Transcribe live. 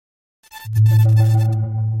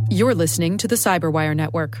You're listening to the Cyberwire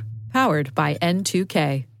Network, powered by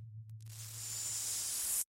N2K.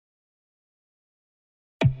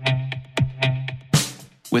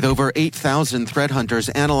 With over 8,000 threat hunters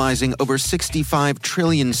analyzing over 65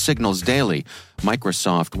 trillion signals daily,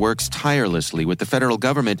 Microsoft works tirelessly with the federal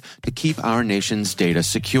government to keep our nation's data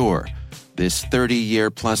secure. This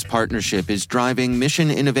 30-year-plus partnership is driving mission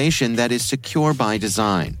innovation that is secure by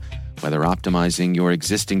design. Whether optimizing your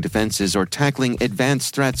existing defenses or tackling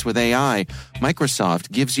advanced threats with AI, Microsoft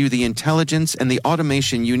gives you the intelligence and the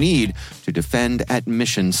automation you need to defend at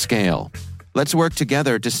mission scale. Let's work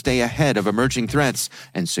together to stay ahead of emerging threats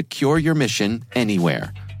and secure your mission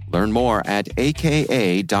anywhere. Learn more at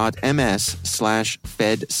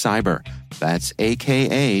aka.ms/fedcyber. That's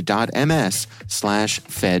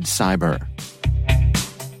aka.ms/fedcyber.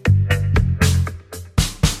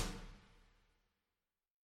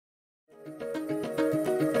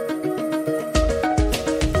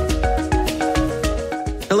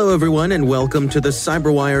 Hello, everyone, and welcome to the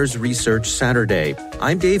CyberWire's Research Saturday.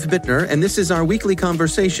 I'm Dave Bittner, and this is our weekly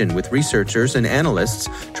conversation with researchers and analysts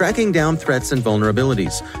tracking down threats and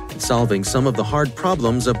vulnerabilities and solving some of the hard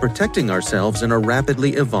problems of protecting ourselves in a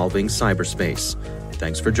rapidly evolving cyberspace.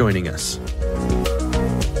 Thanks for joining us.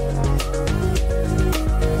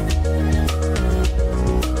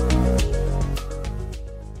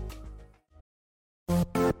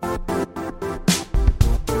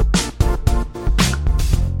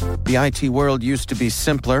 The IT world used to be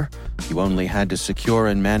simpler. You only had to secure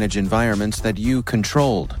and manage environments that you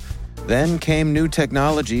controlled. Then came new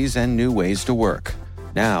technologies and new ways to work.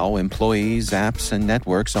 Now, employees, apps, and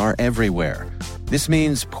networks are everywhere. This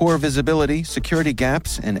means poor visibility, security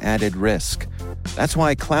gaps, and added risk. That's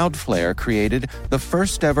why Cloudflare created the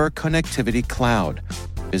first-ever connectivity cloud.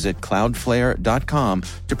 Visit cloudflare.com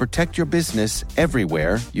to protect your business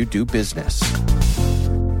everywhere you do business.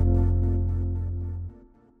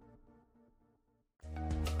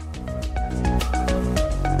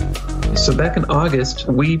 So back in August,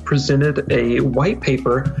 we presented a white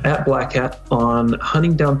paper at Black Hat on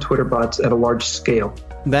hunting down Twitter bots at a large scale.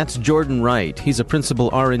 That's Jordan Wright. He's a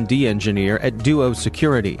principal R&D engineer at Duo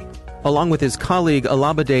Security. Along with his colleague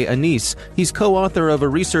Olabode Anis, he's co-author of a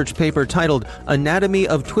research paper titled Anatomy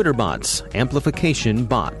of Twitter Bots, Amplification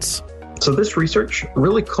Bots. So this research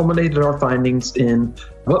really culminated our findings in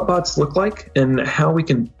what bots look like and how we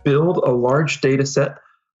can build a large data set,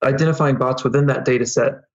 identifying bots within that data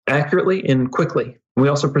set accurately and quickly. We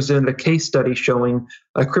also presented a case study showing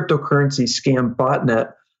a cryptocurrency scam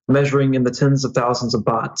botnet measuring in the tens of thousands of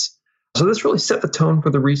bots. So this really set the tone for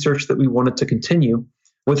the research that we wanted to continue,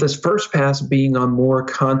 with this first pass being on more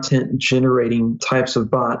content generating types of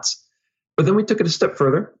bots. But then we took it a step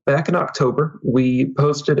further. Back in October, we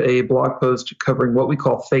posted a blog post covering what we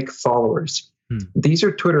call fake followers. These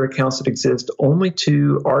are Twitter accounts that exist only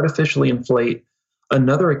to artificially inflate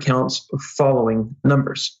another account's following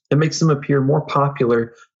numbers. It makes them appear more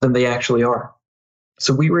popular than they actually are.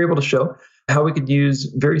 So we were able to show how we could use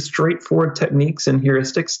very straightforward techniques and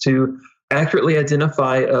heuristics to accurately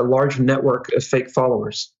identify a large network of fake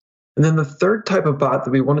followers. And then the third type of bot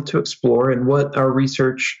that we wanted to explore, and what our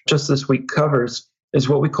research just this week covers, is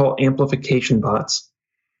what we call amplification bots.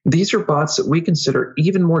 These are bots that we consider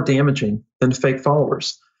even more damaging than fake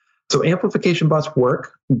followers. So amplification bots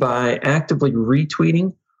work by actively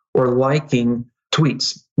retweeting or liking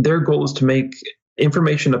tweets. Their goal is to make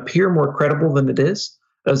information appear more credible than it is,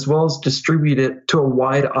 as well as distribute it to a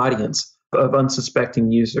wide audience of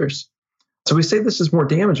unsuspecting users. So we say this is more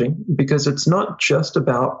damaging because it's not just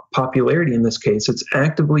about popularity in this case. It's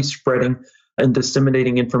actively spreading and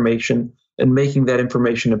disseminating information and making that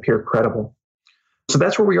information appear credible. So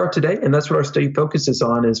that's where we are today, and that's what our study focuses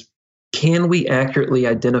on is, can we accurately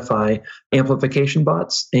identify amplification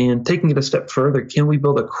bots? And taking it a step further, can we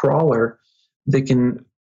build a crawler that can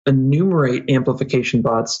enumerate amplification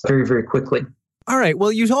bots very, very quickly? All right.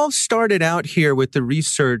 Well, you all started out here with the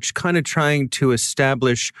research kind of trying to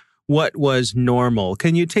establish what was normal.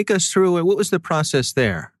 Can you take us through it? What was the process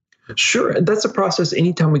there? Sure. That's a process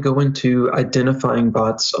anytime we go into identifying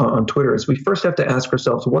bots on Twitter is we first have to ask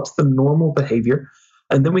ourselves, what's the normal behavior?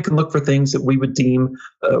 And then we can look for things that we would deem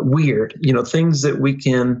weird, things that we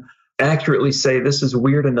can accurately say this is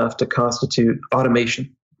weird enough to constitute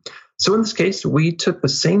automation. So in this case, we took the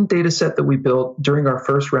same data set that we built during our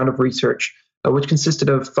first round of research, which consisted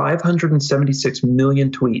of 576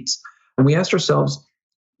 million tweets. And we asked ourselves,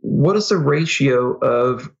 what does the ratio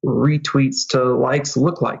of retweets to likes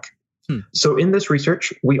look like? So in this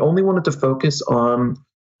research, we only wanted to focus on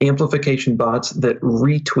amplification bots that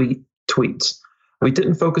retweet tweets. We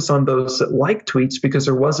didn't focus on those that like tweets because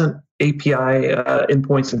there wasn't API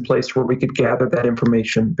endpoints in place where we could gather that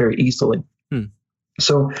information very easily.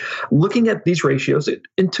 So looking at these ratios, it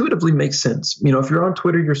intuitively makes sense. If you're on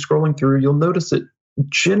Twitter, you're scrolling through, you'll notice that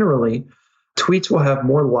generally tweets will have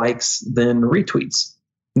more likes than retweets.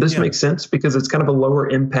 This makes sense because it's kind of a lower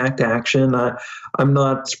impact action. I'm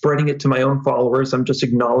not spreading it to my own followers. I'm just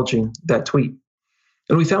acknowledging that tweet.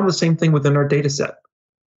 And we found the same thing within our data set.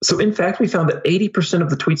 So in fact, we found that 80% of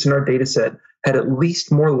the tweets in our data set had at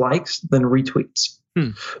least more likes than retweets.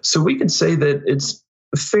 So we can say that it's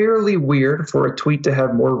fairly weird for a tweet to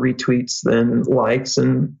have more retweets than likes.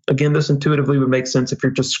 And again, this intuitively would make sense if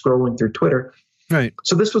you're just scrolling through Twitter. Right.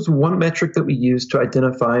 So this was one metric that we used to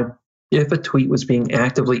identify if a tweet was being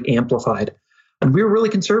actively amplified. And we were really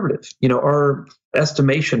conservative. Our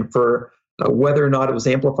estimation for whether or not it was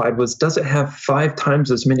amplified was, does it have 5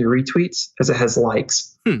 times as many retweets as it has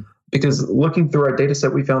likes? Because looking through our data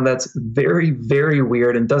set, we found that's very, very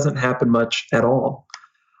weird and doesn't happen much at all.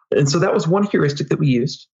 And so that was one heuristic that we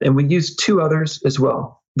used. And we used 2 others as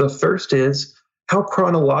well. The first is how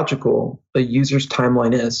chronological a user's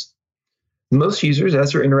timeline is. Most users,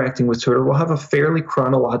 as they're interacting with Twitter, will have a fairly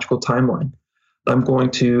chronological timeline. I'm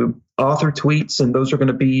going to author tweets, and those are going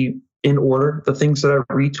to be in order. The things that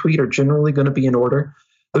I retweet are generally going to be in order.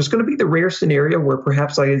 There's going to be the rare scenario where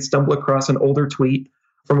perhaps I stumble across an older tweet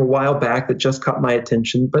from a while back that just caught my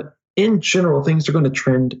attention. But in general, things are going to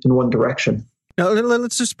trend in one direction. Now,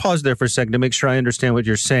 let's just pause there for a second to make sure I understand what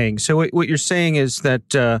you're saying. So what you're saying is that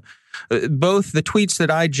both the tweets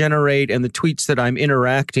that I generate and the tweets that I'm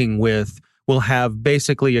interacting with will have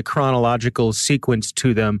basically a chronological sequence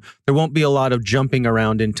to them. There won't be a lot of jumping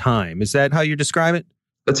around in time. Is that how you describe it?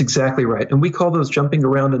 That's exactly right. And we call those jumping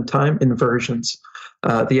around in time inversions.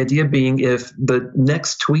 The idea being if the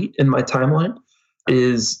next tweet in my timeline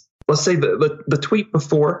is, let's say the tweet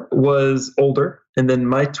before was older, and then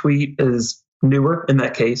my tweet is newer in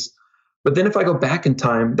that case. But then if I go back in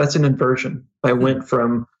time, that's an inversion. I went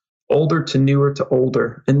from older to newer to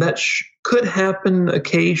older. And that could happen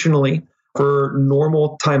occasionally for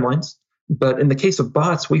normal timelines. But in the case of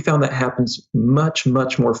bots, we found that happens much,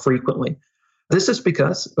 much more frequently. This is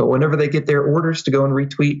because whenever they get their orders to go and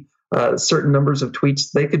retweet certain numbers of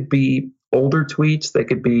tweets, they could be older tweets, they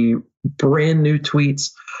could be brand new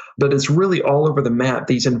tweets, but it's really all over the map,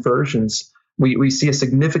 these inversions. We see a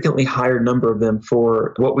significantly higher number of them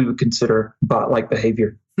for what we would consider bot-like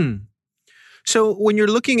behavior. So when you're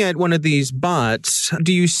looking at one of these bots,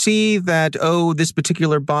 do you see that, this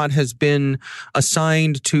particular bot has been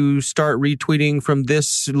assigned to start retweeting from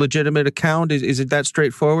this legitimate account? Is it that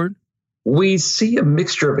straightforward? We see a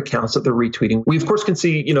mixture of accounts that they're retweeting. We, of course, can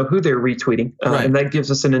see who they're retweeting, right. And that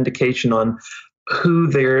gives us an indication on who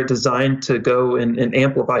they're designed to go and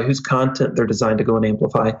amplify, whose content they're designed to go and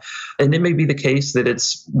amplify. And it may be the case that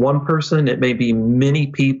it's one person, it may be many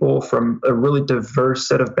people from a really diverse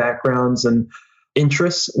set of backgrounds and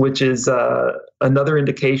interests, which is another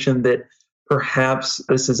indication that perhaps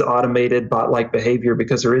this is automated bot-like behavior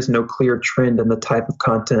because there is no clear trend in the type of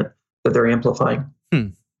content that they're amplifying.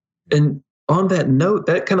 And on that note,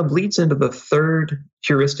 that kind of leads into the third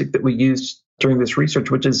heuristic that we used during this research,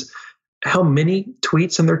 which is how many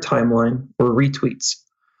tweets in their timeline were retweets.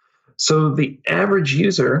 So the average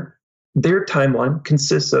user, their timeline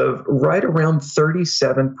consists of right around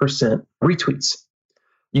 37% retweets.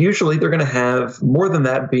 Usually they're going to have more than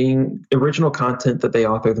that being original content that they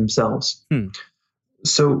author themselves.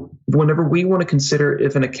 So whenever we want to consider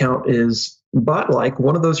if an account is bot-like,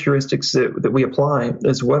 one of those heuristics that we apply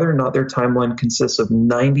is whether or not their timeline consists of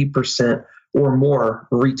 90% or more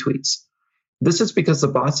retweets. This is because the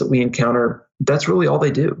bots that we encounter, that's really all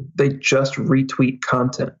they do. They just retweet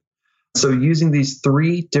content. So using these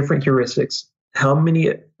 3 different heuristics, how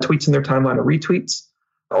many tweets in their timeline are retweets?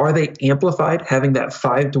 Are they amplified, having that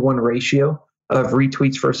 5-to-1 ratio of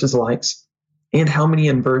retweets versus likes? And how many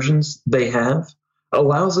inversions they have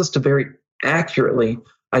allows us to very accurately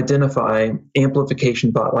identify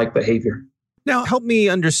amplification bot-like behavior. Now, help me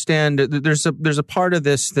understand. There's a part of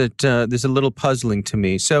this that is a little puzzling to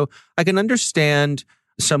me. So I can understand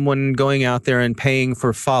someone going out there and paying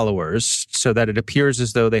for followers so that it appears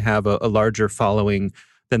as though they have a larger following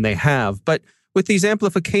than they have. But with these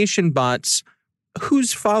amplification bots,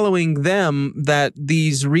 who's following them that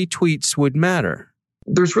these retweets would matter?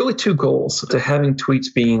 There's really 2 goals to having tweets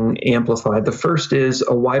being amplified. The first is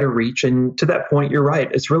a wider reach. And to that point, you're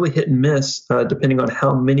right. It's really hit and miss depending on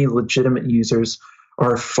how many legitimate users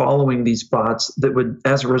are following these bots that would,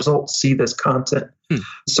 as a result, see this content.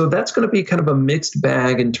 So that's going to be kind of a mixed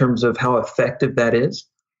bag in terms of how effective that is.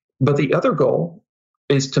 But the other goal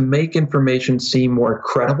is to make information seem more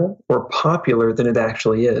credible or popular than it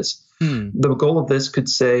actually is. The goal of this could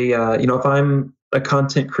say, if I'm a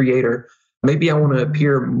content creator, maybe I want to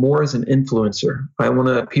appear more as an influencer. I want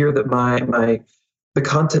to appear that the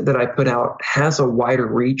content that I put out has a wider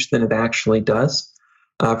reach than it actually does.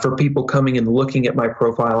 For people coming and looking at my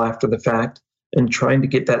profile after the fact and trying to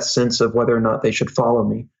get that sense of whether or not they should follow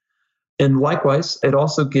me. And likewise, it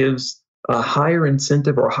also gives a higher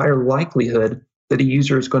incentive or higher likelihood that a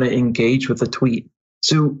user is going to engage with a tweet.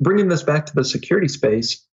 So bringing this back to the security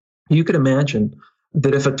space, you could imagine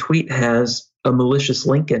that if a tweet has a malicious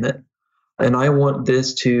link in it, and I want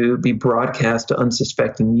this to be broadcast to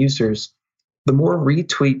unsuspecting users, the more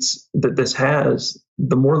retweets that this has,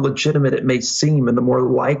 the more legitimate it may seem, and the more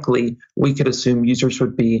likely we could assume users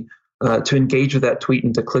would be to engage with that tweet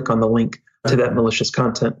and to click on the link to that malicious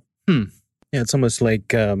content. Yeah, it's almost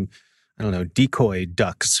like decoy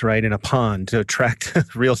ducks, right, in a pond to attract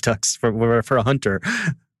real ducks for a hunter.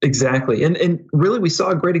 Exactly. And really, we saw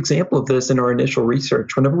a great example of this in our initial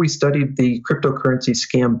research. Whenever we studied the cryptocurrency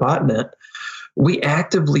scam botnet, we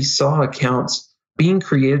actively saw accounts being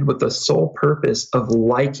created with the sole purpose of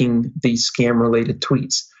liking these scam-related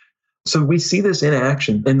tweets. So we see this in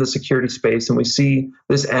action in the security space, and we see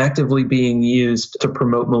this actively being used to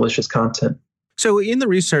promote malicious content. So in the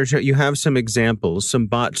research, you have some examples, some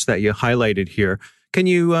bots that you highlighted here. Can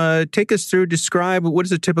you take us through, describe what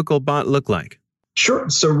does a typical bot look like? Sure.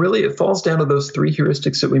 So really, it falls down to those three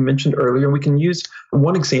heuristics that we mentioned earlier. We can use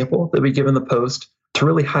one example that we give in the post to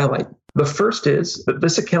really highlight. The first is that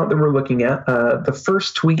this account that we're looking at, the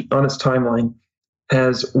first tweet on its timeline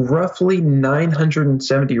has roughly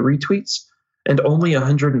 970 retweets and only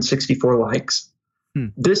 164 likes.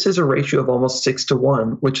 This is a ratio of almost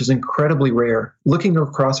 6-to-1, which is incredibly rare. Looking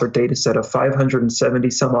across our data set of 570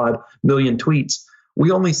 some odd million tweets,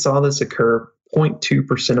 we only saw this occur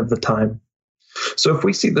 0.2% of the time. So if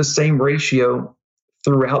we see the same ratio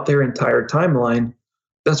throughout their entire timeline,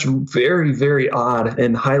 that's very, very odd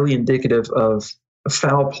and highly indicative of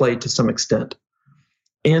foul play to some extent.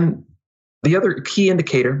 And the other key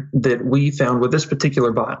indicator that we found with this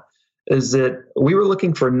particular bot is that we were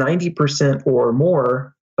looking for 90% or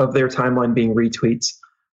more of their timeline being retweets,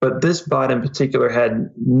 but this bot in particular had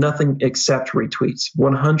nothing except retweets.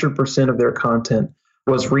 100% of their content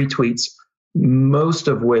was retweets, most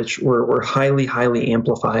of which were highly, highly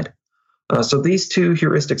amplified. So these two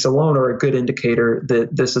heuristics alone are a good indicator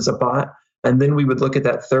that this is a bot. And then we would look at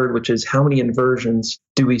that third, which is how many inversions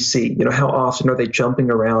do we see? How often are they jumping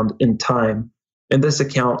around in time? And this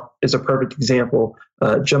account is a perfect example,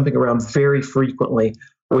 jumping around very frequently,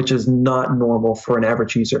 which is not normal for an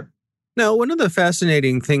average user. Now, one of the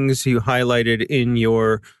fascinating things you highlighted in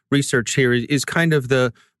your research here is kind of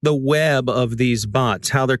the web of these bots,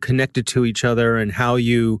 how they're connected to each other and how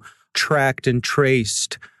you tracked and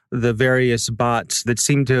traced the various bots that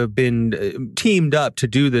seem to have been teamed up to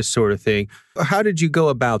do this sort of thing. How did you go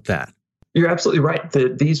about that? You're absolutely right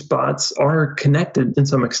that these bots are connected in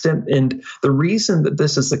some extent. And the reason that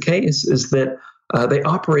this is the case is that they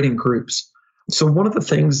operate in groups. So one of the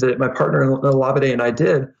things that my partner Olabode and I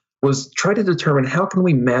did was try to determine how can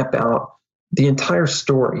we map out the entire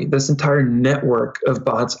story, this entire network of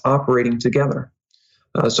bots operating together.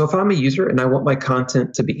 So if I'm a user and I want my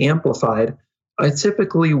content to be amplified, I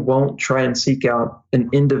typically won't try and seek out an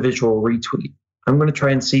individual retweet. I'm going to try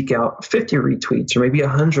and seek out 50 retweets or maybe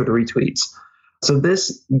 100 retweets. So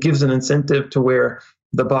this gives an incentive to where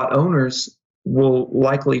the bot owners will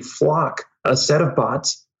likely flock a set of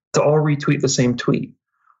bots to all retweet the same tweet.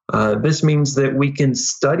 This means that we can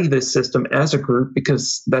study this system as a group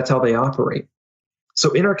because that's how they operate.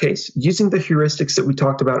 So in our case, using the heuristics that we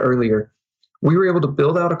talked about earlier, we were able to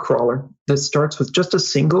build out a crawler that starts with just a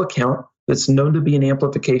single account that's known to be an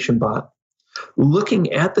amplification bot,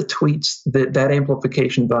 looking at the tweets that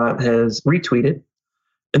amplification bot has retweeted,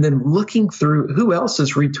 and then looking through who else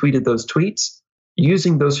has retweeted those tweets,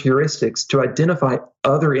 using those heuristics to identify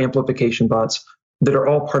other amplification bots that are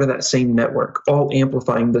all part of that same network, all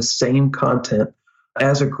amplifying the same content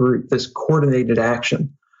as a group, this coordinated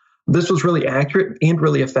action. This was really accurate and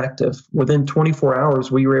really effective. Within 24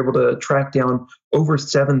 hours, we were able to track down over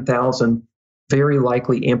 7,000 very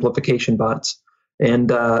likely amplification bots.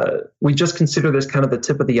 And we just consider this kind of the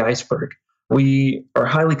tip of the iceberg. We are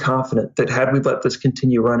highly confident that had we let this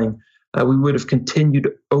continue running, we would have continued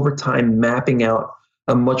over time mapping out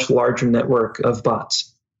a much larger network of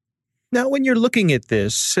bots. Now, when you're looking at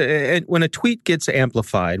this, when a tweet gets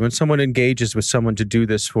amplified, when someone engages with someone to do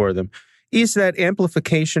this for them, is that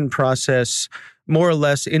amplification process more or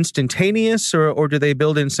less instantaneous, or do they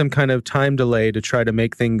build in some kind of time delay to try to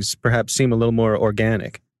make things perhaps seem a little more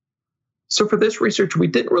organic? So for this research, we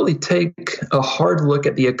didn't really take a hard look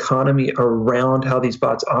at the economy around how these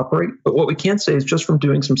bots operate. But what we can say is just from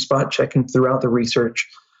doing some spot checking throughout the research,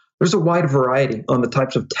 there's a wide variety on the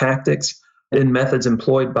types of tactics and methods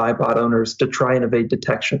employed by bot owners to try and evade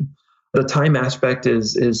detection. The time aspect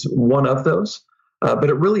is one of those, but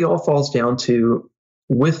it really all falls down to,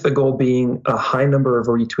 with the goal being a high number of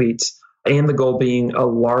retweets and the goal being a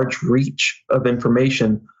large reach of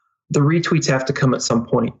information, the retweets have to come at some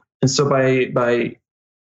point. And so by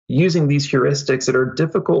using these heuristics that are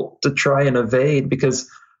difficult to try and evade, because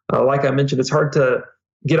like I mentioned, it's hard to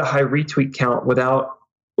get a high retweet count without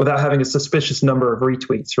having a suspicious number of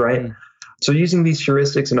retweets, right? Mm. So using these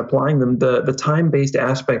heuristics and applying them, the time-based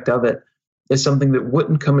aspect of it is something that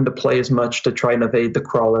wouldn't come into play as much to try and evade the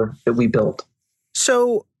crawler that we built.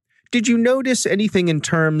 So did you notice anything in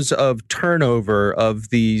terms of turnover of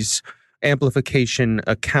these amplification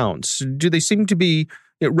accounts? Do they seem to be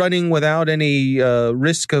running without any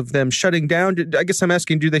risk of them shutting down? I guess I'm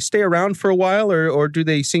asking, do they stay around for a while or do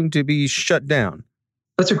they seem to be shut down?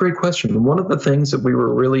 That's a great question. One of the things that we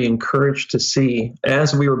were really encouraged to see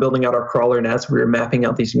as we were building out our crawler and as we were mapping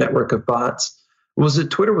out these network of bots was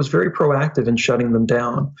that Twitter was very proactive in shutting them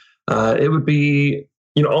down. It would be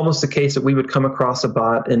almost the case that we would come across a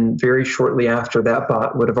bot and very shortly after that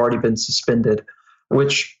bot would have already been suspended,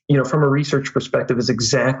 which, from a research perspective is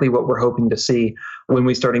exactly what we're hoping to see when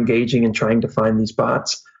we start engaging and trying to find these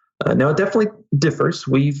bots. Now, it definitely differs.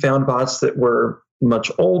 We found bots that were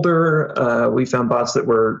much older. We found bots that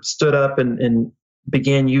were stood up and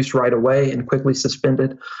began use right away and quickly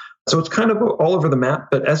suspended. So it's kind of all over the map.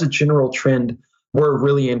 But as a general trend, we're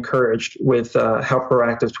really encouraged with how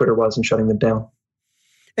proactive Twitter was in shutting them down.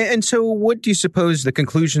 And so what do you suppose the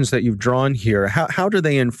conclusions that you've drawn here, how do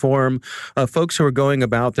they inform folks who are going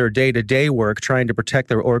about their day-to-day work trying to protect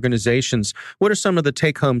their organizations? What are some of the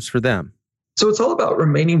take-homes for them? So it's all about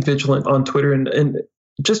remaining vigilant on Twitter and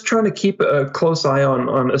just trying to keep a close eye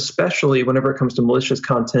on, especially whenever it comes to malicious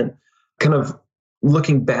content, kind of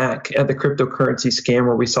looking back at the cryptocurrency scam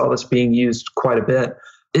where we saw this being used quite a bit.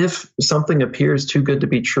 If something appears too good to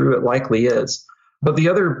be true, it likely is. But the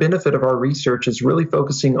other benefit of our research is really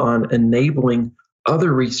focusing on enabling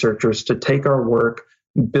other researchers to take our work,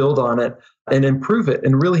 build on it, and improve it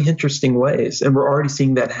in really interesting ways. And we're already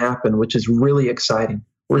seeing that happen, which is really exciting.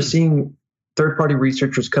 We're seeing third-party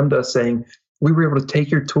researchers come to us saying, we were able to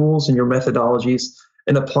take your tools and your methodologies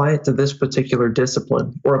and apply it to this particular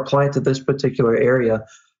discipline or apply it to this particular area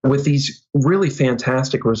with these really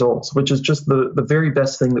fantastic results, which is just the very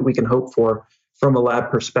best thing that we can hope for from a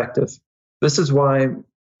lab perspective. This is why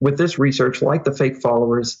with this research, like the fake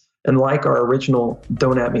followers and like our original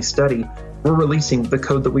Don't At Me study, we're releasing the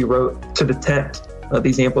code that we wrote to detect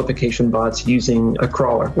these amplification bots using a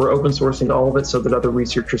crawler. We're open sourcing all of it so that other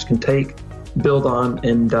researchers can take, build on,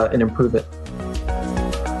 and improve it.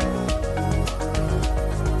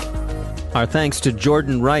 Our thanks to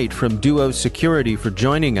Jordan Wright from Duo Security for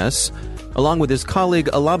joining us. Along with his colleague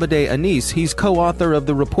Olabode Anis, he's co-author of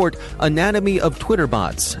the report Anatomy of Twitter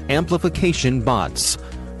Bots, Amplification Bots.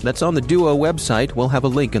 That's on the Duo website. We'll have a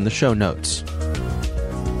link in the show notes.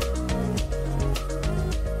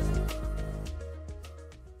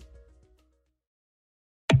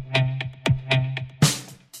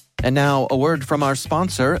 And now, a word from our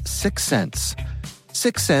sponsor, 6sense.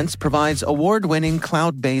 6sense provides award-winning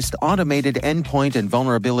cloud-based automated endpoint and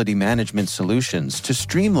vulnerability management solutions to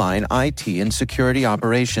streamline IT and security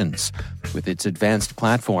operations. With its advanced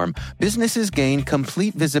platform, businesses gain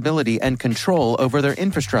complete visibility and control over their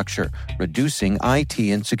infrastructure, reducing IT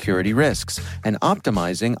and security risks and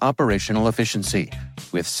optimizing operational efficiency.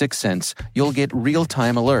 With 6sense, you'll get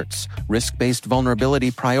real-time alerts, risk-based vulnerability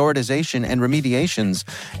prioritization and remediations,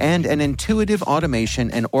 and an intuitive automation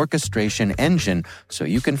and orchestration engine so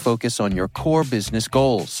you can focus on your core business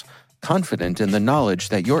goals, confident in the knowledge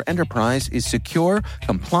that your enterprise is secure,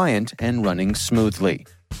 compliant, and running smoothly.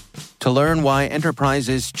 To learn why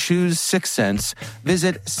enterprises choose 6sense,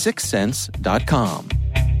 visit 6sense.com.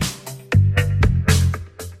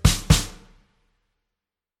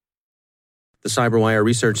 The CyberWire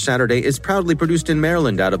Research Saturday is proudly produced in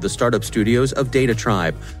Maryland out of the startup studios of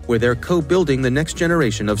DataTribe, where they're co-building the next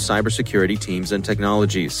generation of cybersecurity teams and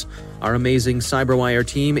technologies. Our amazing CyberWire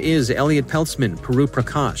team is Elliot Peltzman, Puru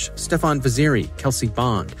Prakash, Stefan Vaziri, Kelsey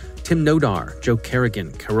Bond, Tim Nodar, Joe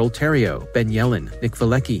Kerrigan, Carol Terrio, Ben Yellen, Nick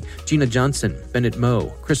Valecki, Gina Johnson, Bennett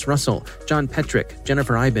Moe, Chris Russell, John Petrick,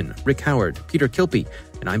 Jennifer Iben, Rick Howard, Peter Kilpie,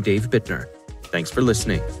 and I'm Dave Bittner. Thanks for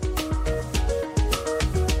listening.